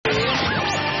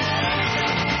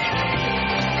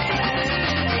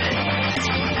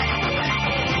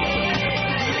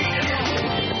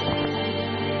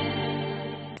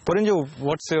Porinju,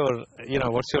 what's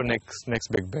your next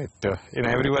big bet?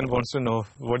 Everyone wants to know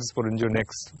what is Porinju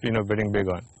next, betting big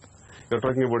on. You're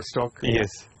talking about stock? Yes.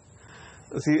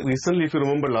 See, recently, if you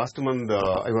remember, last month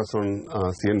I was on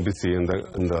CNBC and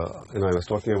I was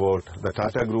talking about the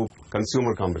Tata Group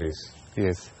consumer companies.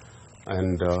 Yes.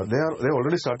 And they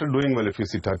already started doing well. If you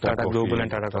see Tata Global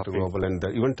and Tata Coffee. Global, and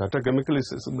even Tata Chemical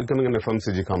is becoming an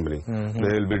FMCG company.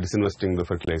 They will be disinvesting the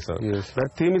fertilizer. Yes.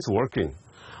 That theme is working.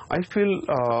 I feel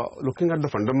looking at the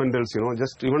fundamentals,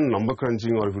 just even number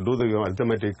crunching, or if you do the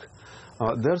arithmetic,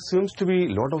 there seems to be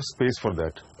a lot of space for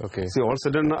that. Okay. See, all of a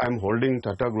sudden I'm holding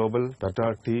Tata Global,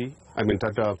 Tata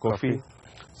Coffee.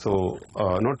 So,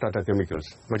 not Tata Chemicals.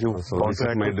 But you so this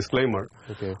is my disclaimer.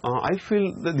 Okay. I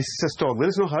feel that this is a stock. There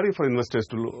is no hurry for investors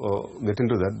to get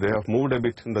into that. They have moved a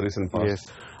bit in the recent past. Yes.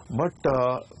 But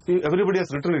everybody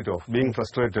has written it off, being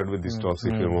frustrated with these stocks,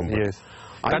 if you remember. Yes.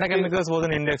 Tata Chemicals was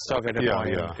an index stock at a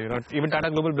point. Yeah. Even Tata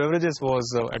Global Beverages was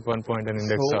at one point an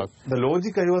index stock. The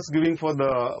logic I was giving for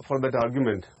that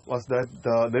argument was that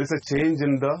there is a change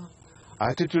in the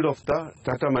attitude of the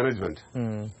Tata management.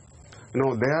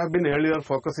 They have been earlier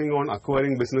focusing on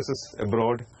acquiring businesses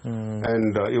abroad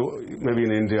and maybe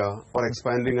in India, or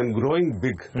expanding and growing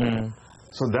big.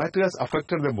 So that has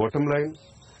affected the bottom line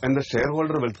and the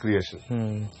shareholder wealth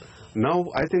creation. Now,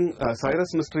 I think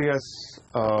Cyrus Mistry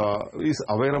is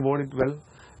aware about it well,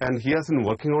 and he has been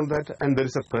working on that, and there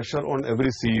is a pressure on every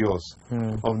CEOs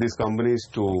of these companies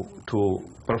to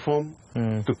perform,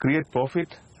 to create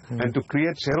profit, and to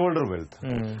create shareholder wealth.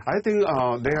 I think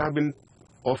they have been,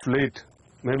 of late,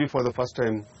 maybe for the first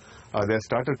time, they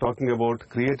started talking about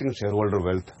creating shareholder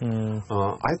wealth.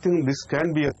 I think this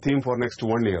can be a theme for next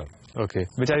 1 year. Okay.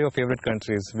 Which are your favorite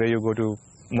countries where you go to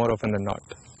more often than not?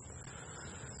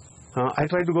 I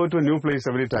try to go to a new place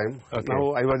every time. Okay.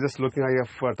 Now, I was just looking, I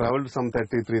have traveled to some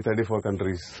 33, 34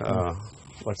 countries.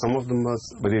 But some of them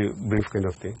was very brief kind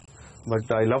of thing. But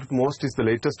I loved most is the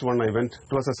latest one I went.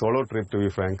 It was a solo trip, to be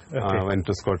frank. Okay. I went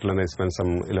to Scotland. I spent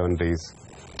some 11 days.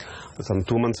 Some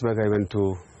 2 months back, I went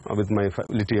to, with my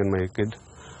Litty and my kid,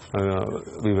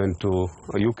 we went to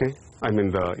UK.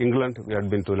 England. We had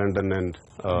been to London and,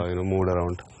 moved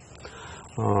around.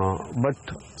 But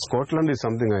Scotland is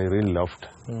something I really loved.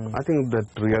 I think that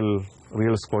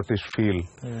real Scottish feel.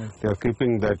 They are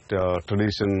keeping that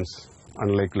traditions,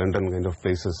 unlike London kind of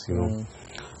places,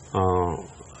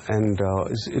 and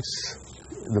it's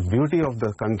the beauty of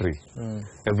the country.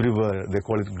 Everywhere they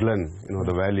call it glen,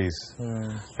 the valleys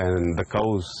and the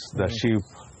cows, the sheep.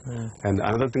 And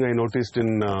another thing I noticed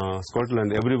in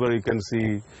Scotland, everywhere you can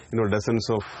see, dozens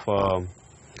of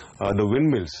the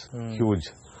windmills, huge.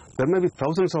 There may be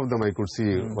thousands of them I could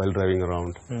see while driving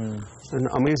around. An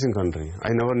amazing country. I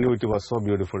never knew it was so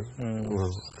beautiful.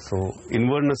 So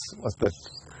Inverness was that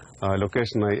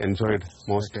location I enjoyed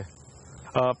most. Okay.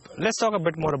 Let's talk a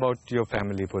bit more about your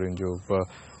family, Porinju.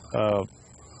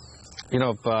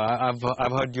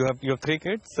 I've heard you have 3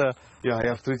 kids. Yeah, I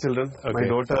have 3 children. Okay. My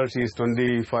daughter, she is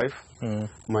 25.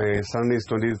 My son is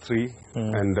 23,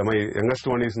 and my youngest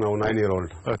one is now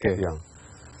 9-year-old. Okay. Yeah.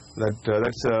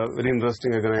 That's very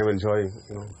interesting. Again, I'm enjoying.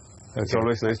 It's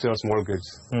always nice to have small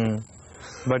kids.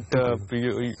 But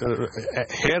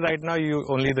here right now,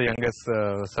 only the youngest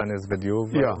son is with you.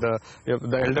 Yeah.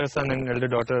 The elder son and elder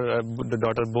daughter, the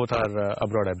daughter both are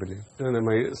abroad, I believe. And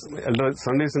my elder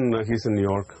son is he's in New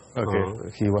York. Okay.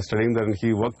 He was studying there, and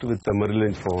he worked with Merrill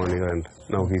Lynch for 1 year, and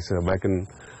now he's back in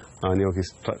New York.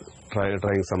 He's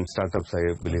trying some startups,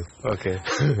 I believe. Okay.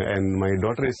 And my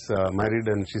daughter is married,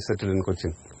 and she's settled in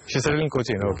Cochin. She's settled in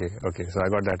Cochin. Okay. So I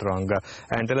got that wrong.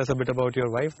 And tell us a bit about your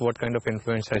wife. What kind of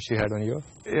influence has she had on you?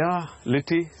 Yeah,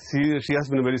 Litty. She has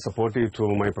been very supportive to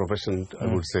my profession, I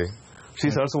would say.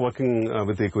 She's also working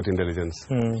with Equity Intelligence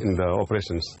in the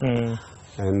operations.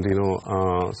 And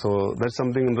so that's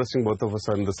something interesting. Both of us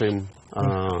are in the same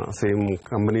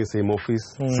company, same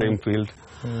office, same field.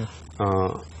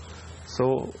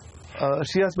 So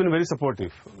she has been very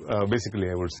supportive, basically,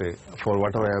 I would say, for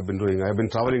whatever I have been doing. I have been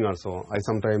traveling also. I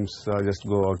sometimes just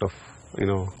go out of,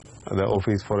 the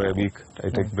office for a week. I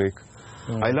take break.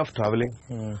 I love traveling.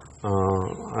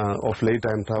 Of late,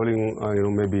 I am traveling,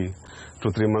 maybe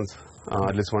 2-3 months.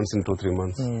 At least once in 2-3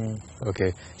 months.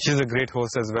 Okay. She's a great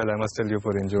host as well, I must tell you,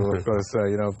 Porinju, because,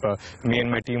 me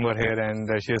and my team were here and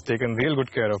she has taken real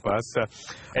good care of us.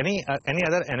 Any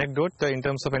other anecdote in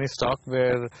terms of any stock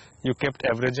where you kept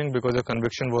averaging because your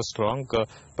conviction was strong,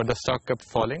 but the stock kept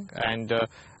falling and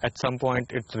at some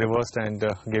point it reversed and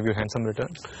gave you handsome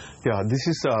returns? Yeah, this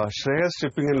is Shreyas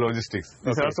Shipping and Logistics.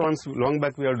 This also once long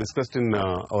back we have discussed in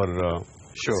our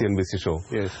CNBC show.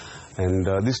 Yes. And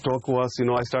this stock was,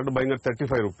 I started buying at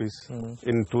 35 rupees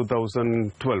in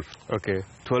 2012. Okay.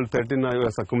 12-13 I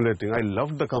was accumulating. I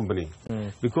loved the company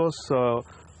because,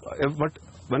 but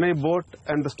when I bought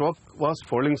and the stock was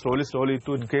falling slowly,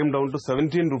 it came down to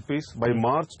 17 rupees by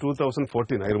March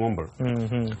 2014, I remember,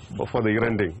 for the year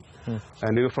ending.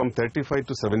 And from 35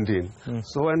 to 17.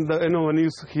 So, and when you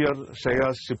hear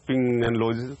shares, shipping and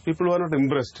logistics, people were not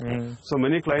impressed. So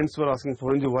many clients were asking,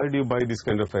 Porinju, why do you buy this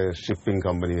kind of a shipping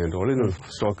company and all?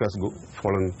 Stock has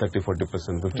fallen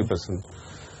 30-40%, 50%.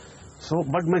 So,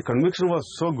 but my conviction was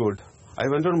so good. I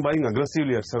went on buying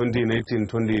aggressively at 17, 18,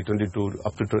 20, 22,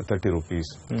 up to 30 rupees.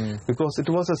 Because it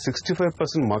was a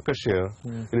 65% market share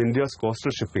in India's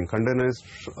coastal shipping, containerized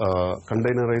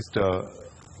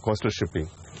coastal shipping.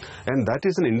 And that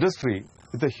is an industry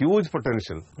with a huge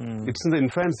potential. It's in the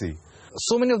infancy.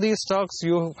 So many of these stocks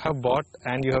you have bought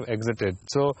and you have exited.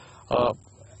 So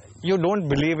you don't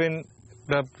believe in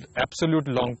the absolute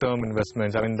long-term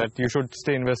investments. I mean, that you should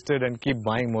stay invested and keep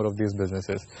buying more of these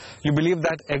businesses. You believe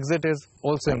that exit is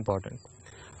also important?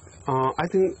 I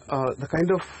think the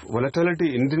kind of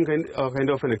volatility Indian kind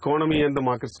of an economy and the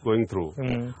markets going through,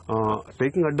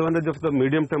 taking advantage of the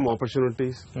medium-term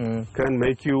opportunities can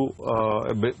make you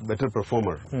a better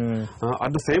performer.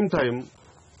 At the same time,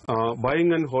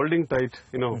 buying and holding tight,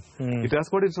 it has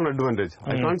got its own advantage.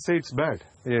 I can't say it's bad.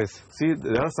 Yes. See,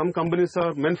 there are some companies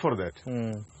are meant for that.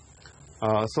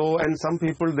 And some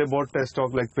people, they bought a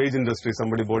stock like Page Industries.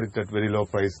 Somebody bought it at very low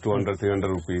price, 200, 300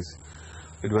 rupees.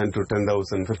 It went to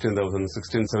 10,000, 15,000,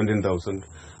 16, 17,000.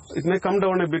 It may come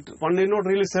down a bit. One may not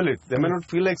really sell it. They may not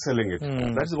feel like selling it.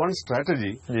 That's one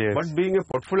strategy. Yes. But being a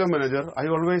portfolio manager, I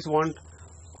always want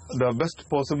the best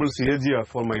possible CAGR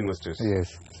for my investors.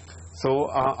 Yes. So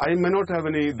I may not have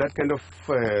that kind of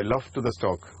love to the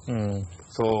stock.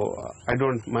 So I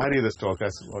don't marry the stock,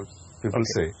 as what people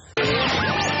say.